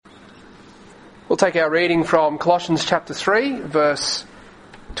take our reading from Colossians chapter 3, verse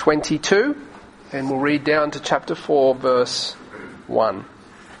 22, and we'll read down to chapter 4, verse 1.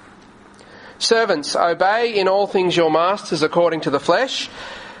 Servants, obey in all things your masters according to the flesh,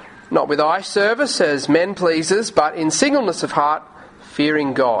 not with eye service as men pleasers, but in singleness of heart,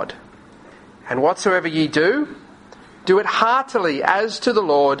 fearing God. And whatsoever ye do, do it heartily as to the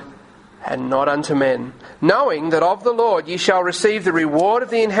Lord, and not unto men, knowing that of the Lord ye shall receive the reward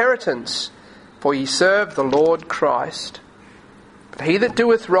of the inheritance, for ye serve the Lord Christ. But he that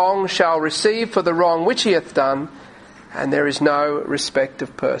doeth wrong shall receive for the wrong which he hath done, and there is no respect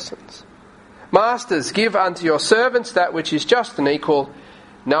of persons. Masters, give unto your servants that which is just and equal,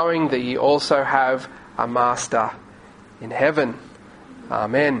 knowing that ye also have a master in heaven.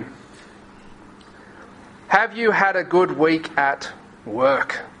 Amen. Have you had a good week at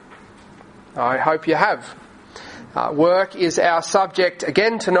work? I hope you have. Work is our subject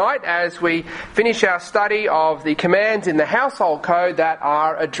again tonight as we finish our study of the commands in the household code that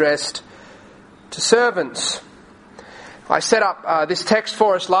are addressed to servants. I set up this text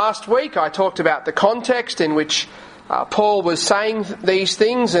for us last week. I talked about the context in which Paul was saying these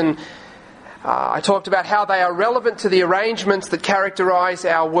things, and I talked about how they are relevant to the arrangements that characterise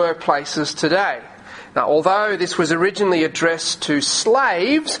our workplaces today. Now, although this was originally addressed to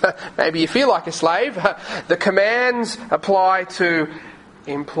slaves, maybe you feel like a slave, the commands apply to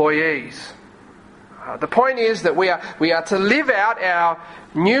employees. The point is that we are to live out our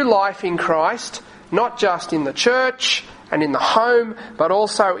new life in Christ, not just in the church and in the home, but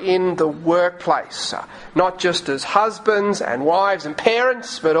also in the workplace. Not just as husbands and wives and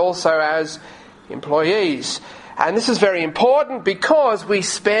parents, but also as employees. And this is very important because we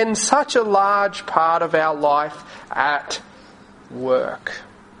spend such a large part of our life at work.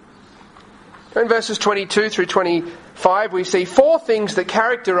 In verses 22 through 25, we see four things that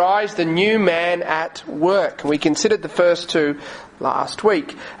characterise the new man at work. We considered the first two last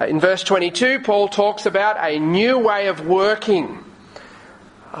week. In verse 22, Paul talks about a new way of working.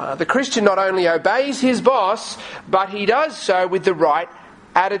 The Christian not only obeys his boss, but he does so with the right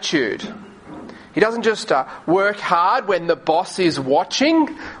attitude. He doesn't just work hard when the boss is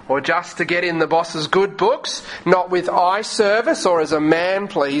watching or just to get in the boss's good books, not with eye service or as a man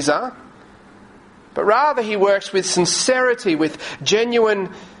pleaser, but rather he works with sincerity, with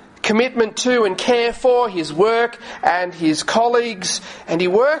genuine commitment to and care for his work and his colleagues, and he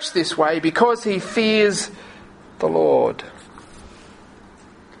works this way because he fears the Lord.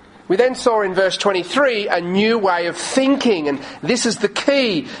 We then saw in verse 23 a new way of thinking, and this is the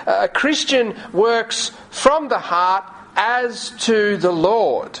key. A Christian works from the heart as to the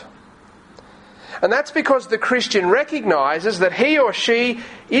Lord. And that's because the Christian recognises that he or she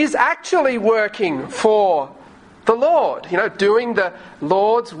is actually working for the Lord, doing the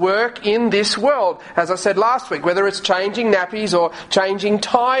Lord's work in this world. As I said last week, whether it's changing nappies or changing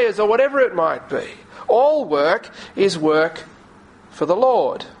tyres or whatever it might be, all work is work for the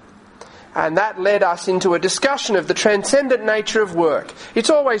Lord. And that led us into a discussion of the transcendent nature of work. It's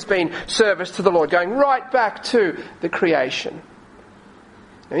always been service to the Lord, going right back to the creation.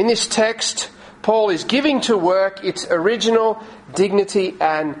 Now, in this text, Paul is giving to work its original dignity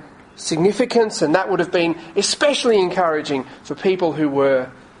and significance, and that would have been especially encouraging for people who were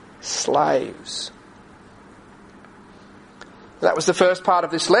slaves. That was the first part of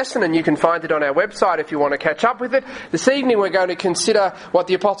this lesson, and you can find it on our website if you want to catch up with it. This evening we're going to consider what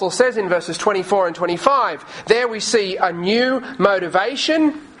the Apostle says in verses 24 and 25. There we see a new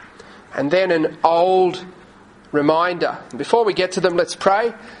motivation and then an old reminder. And before we get to them, let's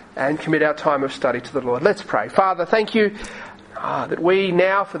pray and commit our time of study to the Lord. Let's pray. Father, thank you that we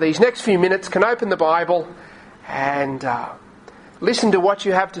now, for these next few minutes, can open the Bible and listen to what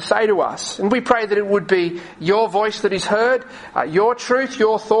you have to say to us. And we pray that it would be your voice that is heard, your truth,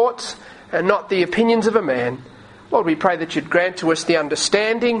 your thoughts, and not the opinions of a man. Lord, we pray that you'd grant to us the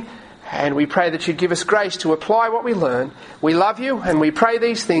understanding, and we pray that you'd give us grace to apply what we learn. We love you, and we pray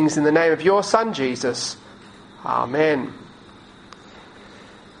these things in the name of your Son, Jesus. Amen.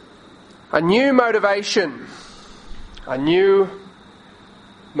 A new motivation. A new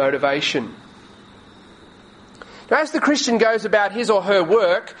motivation. As the Christian goes about his or her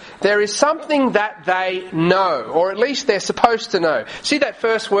work, there is something that they know, or at least they're supposed to know. See that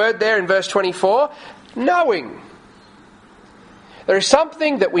first word there in verse 24? Knowing. There is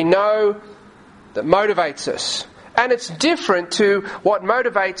something that we know that motivates us. And it's different to what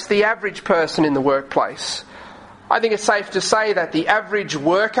motivates the average person in the workplace. I think it's safe to say that the average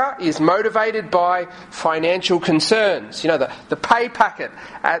worker is motivated by financial concerns. The pay packet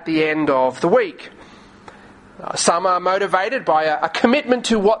at the end of the week. Some are motivated by a commitment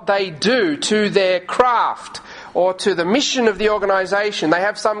to what they do, to their craft, or to the mission of the organisation. They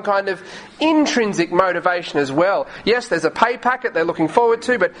have some kind of intrinsic motivation as well. Yes, there's a pay packet they're looking forward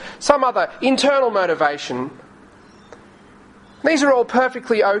to, but some other internal motivation. These are all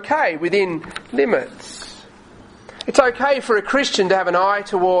perfectly okay within limits. It's okay for a Christian to have an eye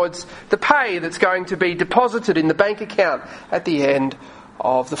towards the pay that's going to be deposited in the bank account at the end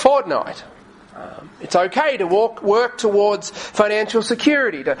of the fortnight. It's okay to work towards financial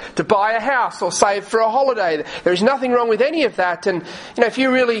security, to buy a house or save for a holiday. There is nothing wrong with any of that. And if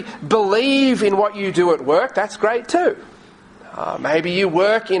you really believe in what you do at work, that's great too. Maybe you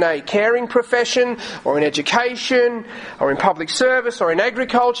work in a caring profession, or in education, or in public service, or in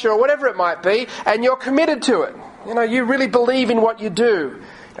agriculture, or whatever it might be, and you're committed to it. You really believe in what you do.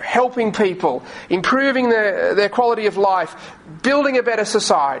 Helping people, improving their quality of life, building a better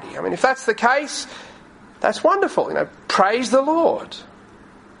society. If that's the case, that's wonderful. Praise the Lord.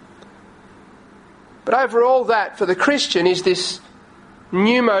 But over all that, for the Christian, is this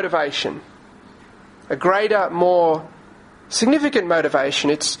new motivation. A greater, more significant motivation.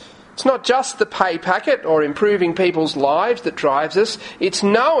 It's not just the pay packet or improving people's lives that drives us. It's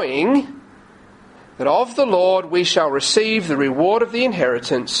knowing that of the Lord we shall receive the reward of the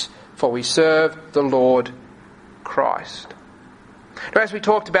inheritance, for we serve the Lord Christ. Now, as we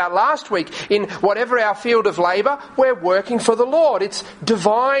talked about last week, in whatever our field of labour, we're working for the Lord. It's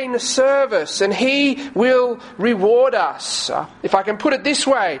divine service, and He will reward us. If I can put it this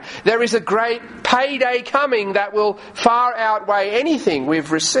way, there is a great payday coming that will far outweigh anything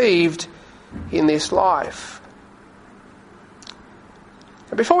we've received in this life.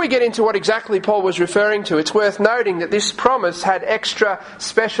 Before we get into what exactly Paul was referring to, it's worth noting that this promise had extra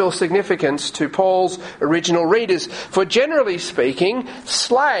special significance to Paul's original readers. For generally speaking,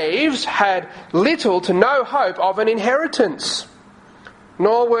 slaves had little to no hope of an inheritance,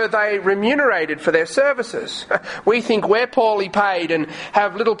 nor were they remunerated for their services. We think we're poorly paid and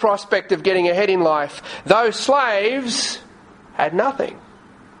have little prospect of getting ahead in life. Those slaves had nothing,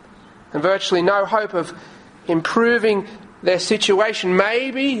 and virtually no hope of improving their situation.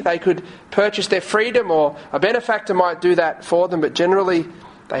 Maybe they could purchase their freedom, or a benefactor might do that for them, but generally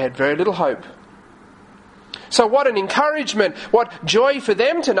they had very little hope. So what an encouragement, what joy for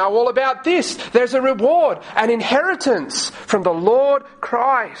them to know all about this. There's a reward, an inheritance from the Lord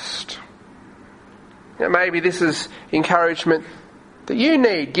Christ. Maybe this is encouragement that you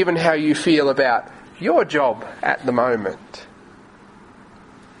need, given how you feel about your job at the moment.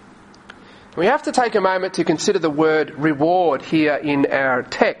 We have to take a moment to consider the word reward here in our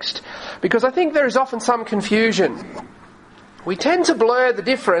text, because I think there is often some confusion. We tend to blur the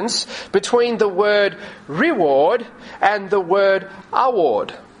difference between the word reward and the word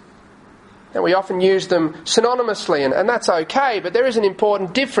award. And we often use them synonymously, and that's okay, but there is an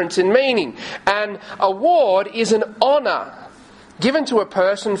important difference in meaning. An award is an honour given to a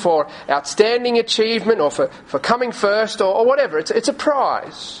person for outstanding achievement, or for coming first, or whatever. It's a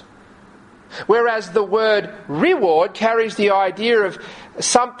prize. Whereas the word reward carries the idea of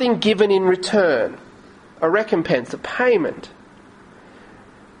something given in return, a recompense, a payment.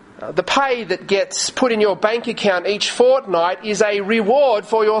 The pay that gets put in your bank account each fortnight is a reward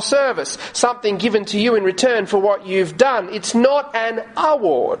for your service, something given to you in return for what you've done. It's not an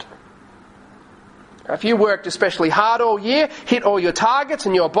award. If you worked especially hard all year, hit all your targets,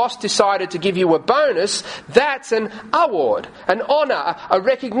 and your boss decided to give you a bonus, that's an award, an honour, a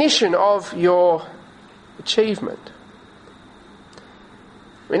recognition of your achievement.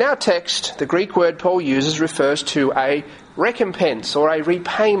 In our text, the Greek word Paul uses refers to a recompense or a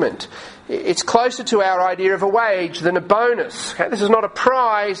repayment. It's closer to our idea of a wage than a bonus. Okay? This is not a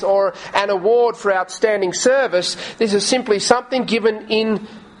prize or an award for outstanding service. This is simply something given in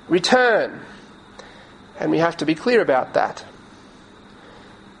return. And we have to be clear about that.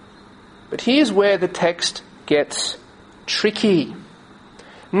 But here's where the text gets tricky.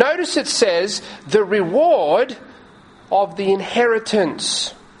 Notice it says, the reward of the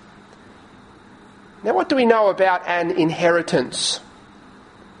inheritance. Now, what do we know about an inheritance?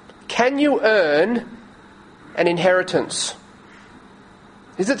 Can you earn an inheritance?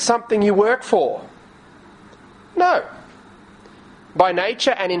 Is it something you work for? No. By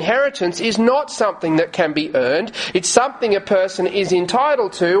nature, an inheritance is not something that can be earned. It's something a person is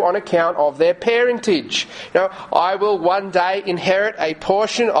entitled to on account of their parentage. I will one day inherit a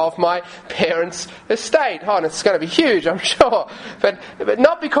portion of my parents' estate. And it's going to be huge, I'm sure. But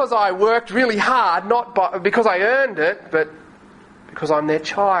not because I worked really hard, because I earned it, but because I'm their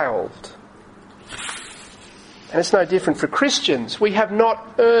child. And it's no different for Christians. We have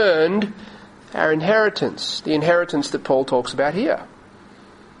not earned Our inheritance, the inheritance that Paul talks about here,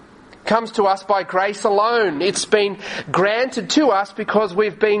 comes to us by grace alone. It's been granted to us because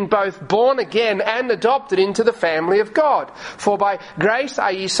we've been both born again and adopted into the family of God. For by grace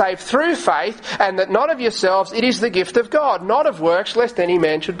are ye saved through faith, and that not of yourselves, it is the gift of God, not of works, lest any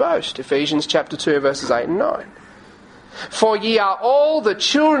man should boast. Ephesians chapter 2, verses 8 and 9. For ye are all the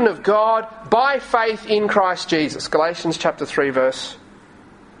children of God by faith in Christ Jesus. Galatians chapter 3, verse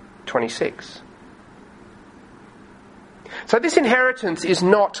 26. So this inheritance is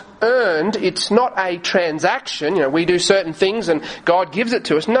not earned. It's not a transaction. We do certain things and God gives it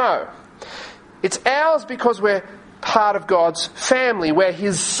to us. No. It's ours because we're part of God's family. We're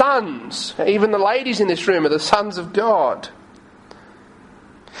His sons. Even the ladies in this room are the sons of God.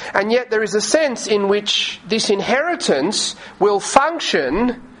 And yet there is a sense in which this inheritance will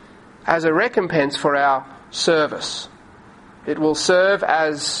function as a recompense for our service. It will serve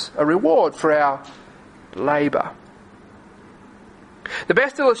as a reward for our labour. The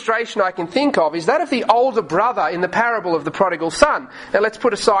best illustration I can think of is that of the older brother in the parable of the prodigal son. Now let's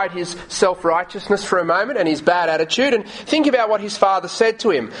put aside his self-righteousness for a moment and his bad attitude and think about what his father said to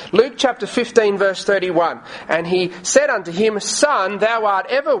him. Luke chapter 15 verse 31. And he said unto him, Son, thou art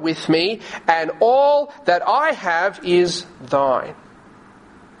ever with me, and all that I have is thine.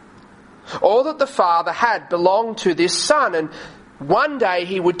 All that the father had belonged to this son, and one day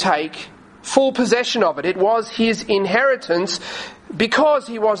he would take full possession of it. It was his inheritance because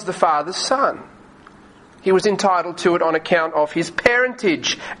he was the father's son. He was entitled to it on account of his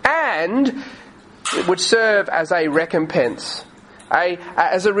parentage, and it would serve as a recompense,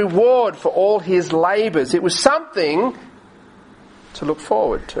 as a reward for all his labours. It was something to look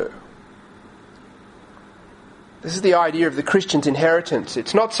forward to. This is the idea of the Christian's inheritance.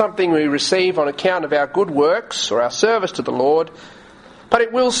 It's not something we receive on account of our good works or our service to the Lord, but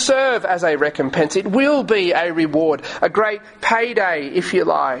it will serve as a recompense. It will be a reward, a great payday, if you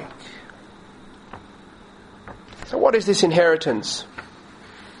like. So what is this inheritance?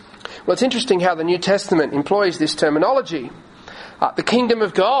 Well, it's interesting how the New Testament employs this terminology. The kingdom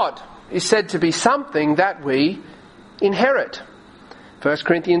of God is said to be something that we inherit. 1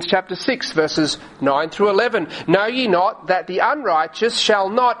 Corinthians chapter 6 verses 9 through 11. Know ye not that the unrighteous shall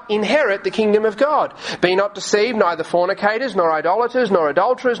not inherit the kingdom of God? Be not deceived, neither fornicators, nor idolaters, nor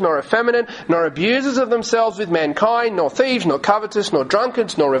adulterers, nor effeminate, nor abusers of themselves with mankind, nor thieves, nor covetous, nor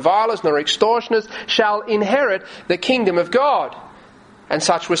drunkards, nor revilers, nor extortioners shall inherit the kingdom of God. And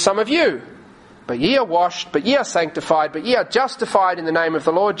such were some of you. But ye are washed, but ye are sanctified, but ye are justified in the name of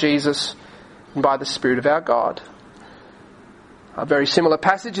the Lord Jesus and by the Spirit of our God. A very similar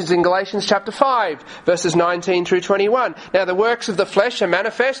passage is in Galatians chapter 5, verses 19 through 21. Now the works of the flesh are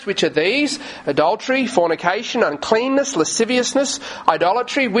manifest, which are these: adultery, fornication, uncleanness, lasciviousness,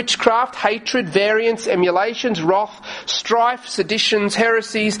 idolatry, witchcraft, hatred, variance, emulations, wrath, strife, seditions,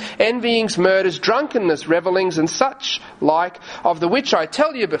 heresies, envyings, murders, drunkenness, revellings, and such like, of the which I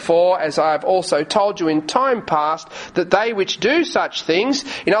tell you before, as I have also told you in time past, that they which do such things,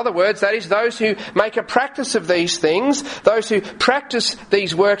 in other words, that is, those who make a practice of these things, those who practice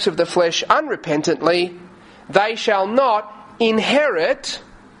these works of the flesh unrepentantly, they shall not inherit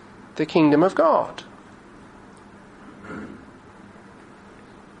the kingdom of God.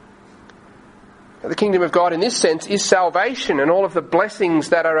 The kingdom of God in this sense is salvation and all of the blessings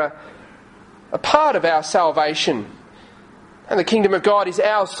that are a part of our salvation. And the kingdom of God is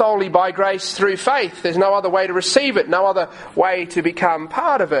ours solely by grace through faith. There's no other way to receive it, no other way to become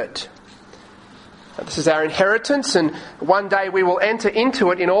part of it. This is our inheritance, and one day we will enter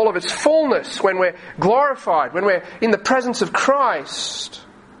into it in all of its fullness when we're glorified, when we're in the presence of Christ.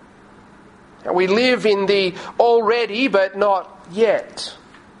 And we live in the already but not yet.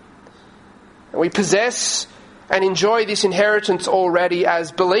 And we possess and enjoy this inheritance already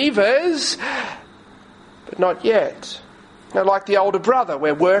as believers, but not yet. Now, like the older brother,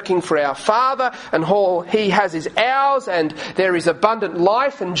 we're working for our Father, and all He has is ours, and there is abundant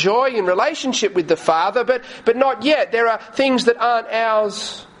life and joy in relationship with the Father, but not yet. There are things that aren't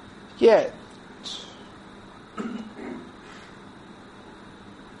ours yet.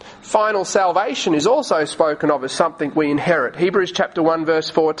 Final salvation is also spoken of as something we inherit. Hebrews chapter 1 verse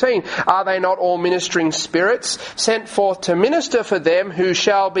 14. Are they not all ministering spirits sent forth to minister for them who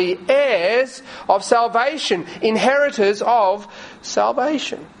shall be heirs of salvation, inheritors of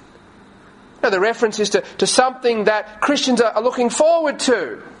salvation? Now the reference is to something that Christians are looking forward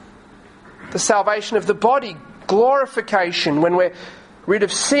to. The salvation of the body, glorification, when we're rid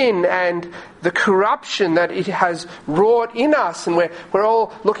of sin and the corruption that it has wrought in us, and we're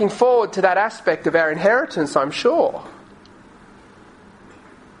all looking forward to that aspect of our inheritance, I'm sure.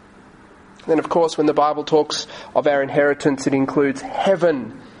 Then, of course, when the Bible talks of our inheritance, it includes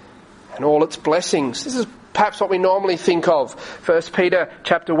heaven and all its blessings. This is perhaps what we normally think of. 1 Peter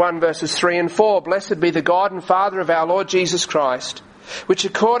chapter 1, verses 3 and 4. Blessed be the God and Father of our Lord Jesus Christ, which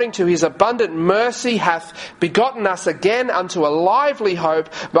according to his abundant mercy hath begotten us again unto a lively hope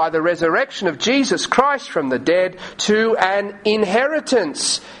by the resurrection of Jesus Christ from the dead, to an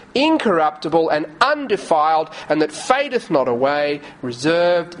inheritance incorruptible and undefiled, and that fadeth not away,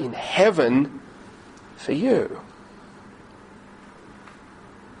 reserved in heaven for you.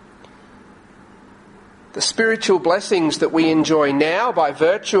 The spiritual blessings that we enjoy now by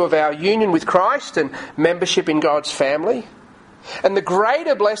virtue of our union with Christ and membership in God's family, and the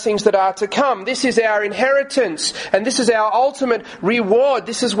greater blessings that are to come. This is our inheritance, and this is our ultimate reward.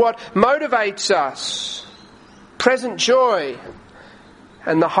 This is what motivates us. Present joy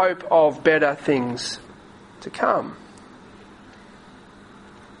and the hope of better things to come.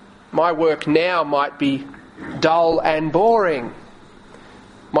 My work now might be dull and boring.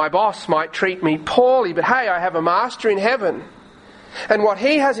 My boss might treat me poorly, but hey, I have a master in heaven. And what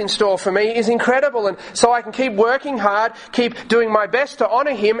he has in store for me is incredible, and so I can keep working hard, keep doing my best to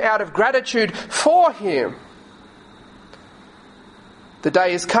honour him out of gratitude for him. The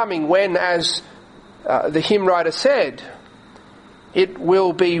day is coming when, as the hymn writer said, it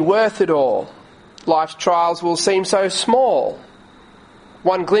will be worth it all. Life's trials will seem so small.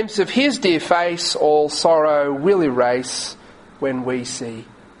 One glimpse of his dear face, all sorrow will erase when we see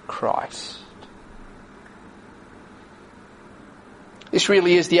Christ. This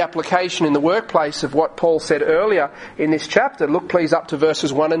really is the application in the workplace of what Paul said earlier in this chapter. Look please up to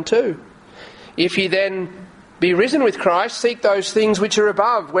verses 1 and 2. If ye then be risen with Christ, seek those things which are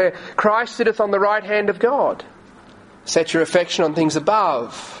above, where Christ sitteth on the right hand of God. Set your affection on things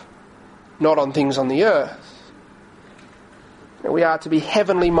above, not on things on the earth. We are to be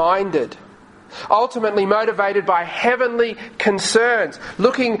heavenly minded, ultimately motivated by heavenly concerns,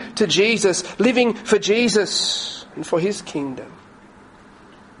 looking to Jesus, living for Jesus and for his kingdom.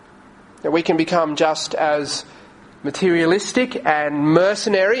 Now, we can become just as materialistic and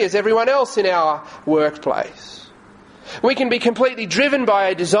mercenary as everyone else in our workplace. We can be completely driven by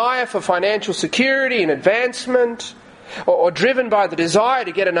a desire for financial security and advancement, or driven by the desire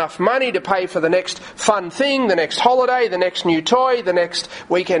to get enough money to pay for the next fun thing, the next holiday, the next new toy, the next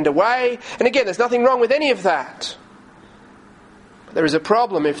weekend away. And again, there's nothing wrong with any of that. But there is a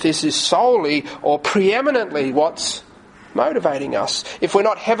problem if this is solely or preeminently what's motivating us, if we're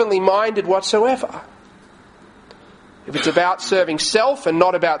not heavenly minded whatsoever. If it's about serving self and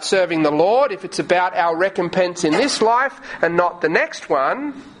not about serving the Lord, if it's about our recompense in this life and not the next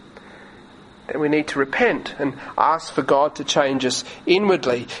one, then we need to repent and ask for God to change us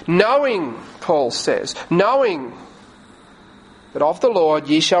inwardly. Knowing, Paul says, knowing that of the Lord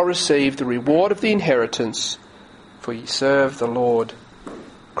ye shall receive the reward of the inheritance, for ye serve the Lord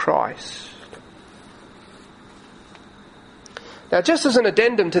Christ. Now, just as an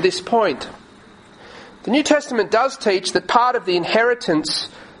addendum to this point, the New Testament does teach that part of the inheritance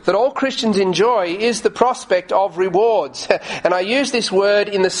that all Christians enjoy is the prospect of rewards. And I use this word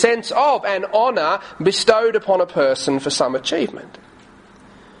in the sense of an honour bestowed upon a person for some achievement.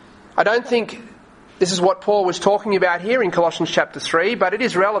 I don't think this is what Paul was talking about here in Colossians chapter 3, but it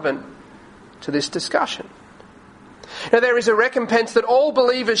is relevant to this discussion. Now, there is a recompense that all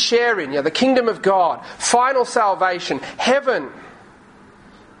believers share in, the kingdom of God, final salvation, heaven.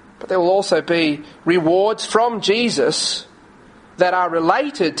 But there will also be rewards from Jesus that are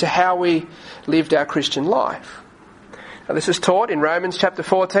related to how we lived our Christian life. Now, this is taught in Romans chapter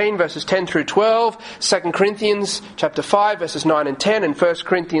 14, verses 10 through 12, 2 Corinthians chapter 5, verses 9 and 10, and 1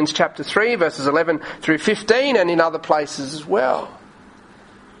 Corinthians chapter 3, verses 11 through 15, and in other places as well.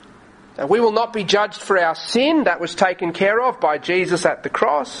 Now, we will not be judged for our sin. That was taken care of by Jesus at the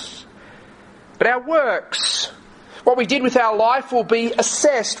cross. But our works, what we did with our life, will be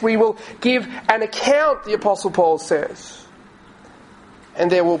assessed. We will give an account, the Apostle Paul says. And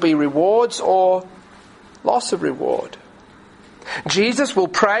there will be rewards or loss of reward. Jesus will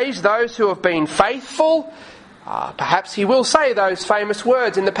praise those who have been faithful. Perhaps he will say those famous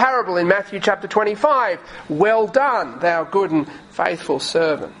words in the parable in Matthew chapter 25. Well done, thou good and faithful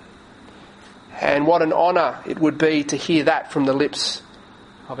servant. And what an honour it would be to hear that from the lips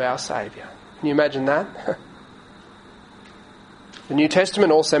of our Saviour. Can you imagine that? The New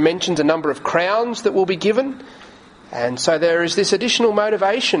Testament also mentions a number of crowns that will be given. And so there is this additional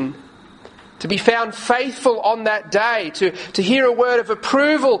motivation to be found faithful on that day, to hear a word of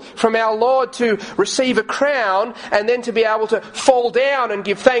approval from our Lord, to receive a crown, and then to be able to fall down and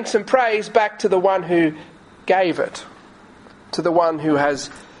give thanks and praise back to the one who gave it, to the one who has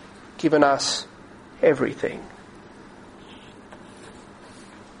given us everything.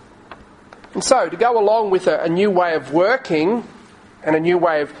 And so, to go along with a new way of working and a new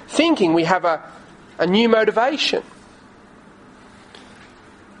way of thinking, we have a new motivation.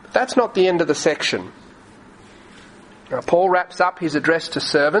 But that's not the end of the section. Now, Paul wraps up his address to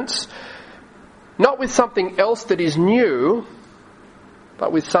servants, not with something else that is new,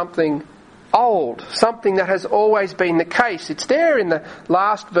 but with something old, something that has always been the case. It's there in the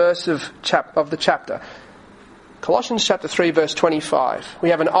last verse of the chapter. Colossians chapter 3 verse 25. We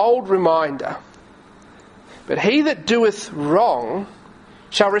have an old reminder. But he that doeth wrong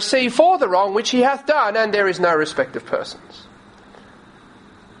shall receive for the wrong which he hath done, and there is no respect of persons.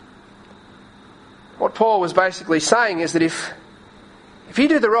 What Paul was basically saying is that if you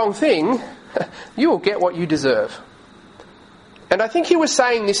do the wrong thing, you will get what you deserve. And I think he was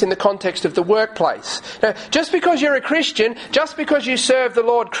saying this in the context of the workplace. Now, just because you're a Christian, just because you serve the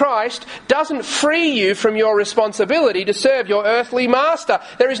Lord Christ, doesn't free you from your responsibility to serve your earthly master.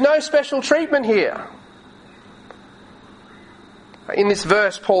 There is no special treatment here. In this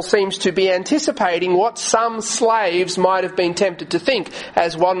verse, Paul seems to be anticipating what some slaves might have been tempted to think.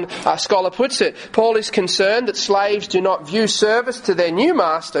 As one scholar puts it, Paul is concerned that slaves do not view service to their new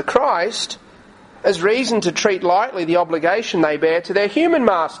master, Christ, as reason to treat lightly the obligation they bear to their human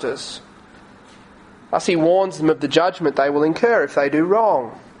masters. Thus he warns them of the judgment they will incur if they do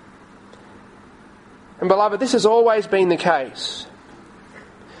wrong. And beloved, this has always been the case.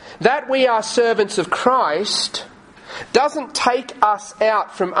 That we are servants of Christ doesn't take us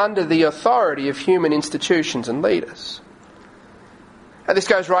out from under the authority of human institutions and leaders. And this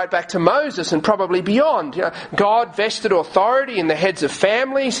goes right back to Moses and probably beyond. God vested authority in the heads of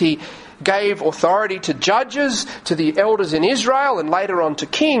families. He gave authority to judges, to the elders in Israel, and later on to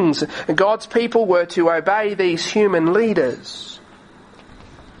kings. And God's people were to obey these human leaders.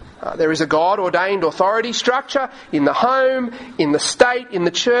 There is a God-ordained authority structure in the home, in the state, in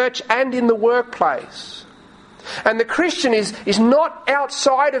the church, and in the workplace. And the Christian is not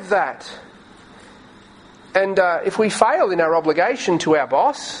outside of that. And if we fail in our obligation to our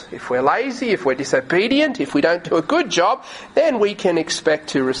boss, if we're lazy, if we're disobedient, if we don't do a good job, then we can expect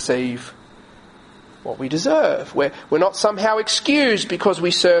to receive what we deserve. We're not somehow excused because we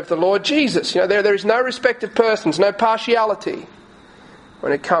serve the Lord Jesus. There is no respect of persons, no partiality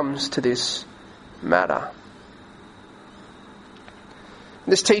when it comes to this matter.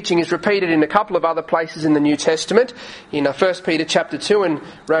 This teaching is repeated in a couple of other places in the New Testament, in 1 Peter chapter 2 and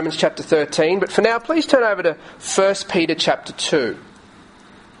Romans chapter 13. But for now, please turn over to 1 Peter chapter 2.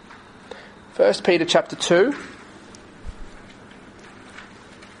 1 Peter chapter 2.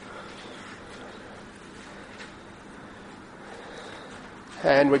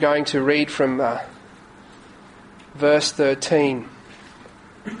 And we're going to read from verse 13.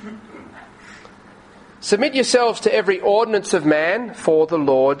 Submit yourselves to every ordinance of man for the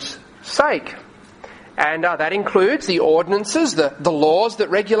Lord's sake. And that includes the ordinances, the laws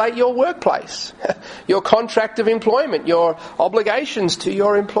that regulate your workplace, your contract of employment, your obligations to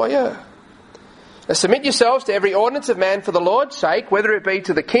your employer. Now, submit yourselves to every ordinance of man for the Lord's sake, whether it be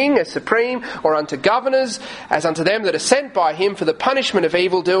to the king as supreme, or unto governors, as unto them that are sent by him for the punishment of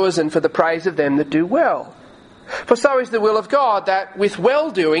evildoers and for the praise of them that do well. For so is the will of God, that with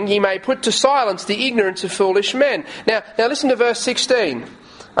well-doing he may put to silence the ignorance of foolish men. Now listen to verse 16.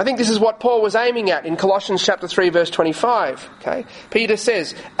 I think this is what Paul was aiming at in Colossians chapter 3 verse 25. Okay? Peter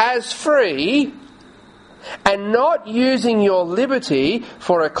says, as free, and not using your liberty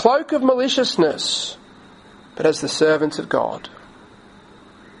for a cloak of maliciousness, but as the servants of God.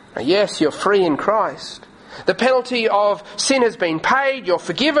 Now, yes, you're free in Christ. The penalty of sin has been paid, you're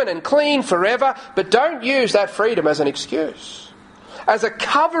forgiven and clean forever, but don't use that freedom as an excuse, as a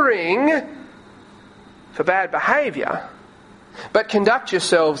covering for bad behaviour, but conduct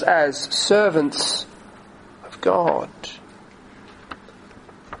yourselves as servants of God.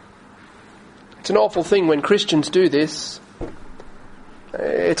 It's an awful thing when Christians do this.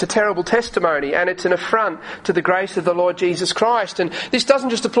 It's a terrible testimony, and it's an affront to the grace of the Lord Jesus Christ. And this doesn't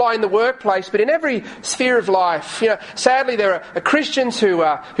just apply in the workplace, but in every sphere of life. Sadly, there are Christians who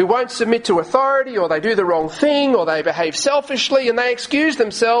won't submit to authority, or they do the wrong thing, or they behave selfishly, and they excuse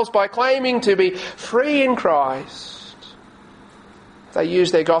themselves by claiming to be free in Christ. They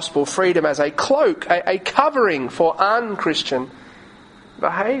use their gospel freedom as a cloak, a covering for unchristian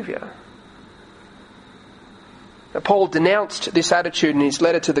behaviour. Paul denounced this attitude in his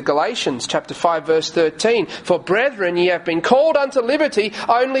letter to the Galatians, chapter 5, verse 13. For brethren, ye have been called unto liberty,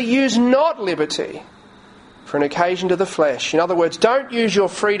 only use not liberty for an occasion to the flesh. In other words, don't use your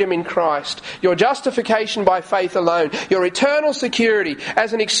freedom in Christ, your justification by faith alone, your eternal security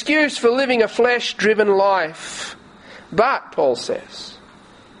as an excuse for living a flesh-driven life. But, Paul says,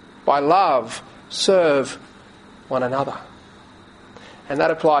 by love, serve one another. And that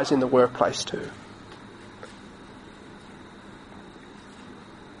applies in the workplace too.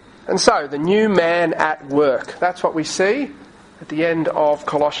 And so, the new man at work. That's what we see at the end of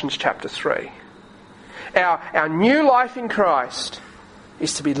Colossians chapter 3. Our new life in Christ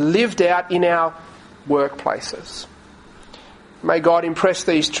is to be lived out in our workplaces. May God impress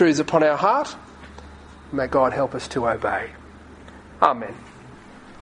these truths upon our heart. May God help us to obey. Amen.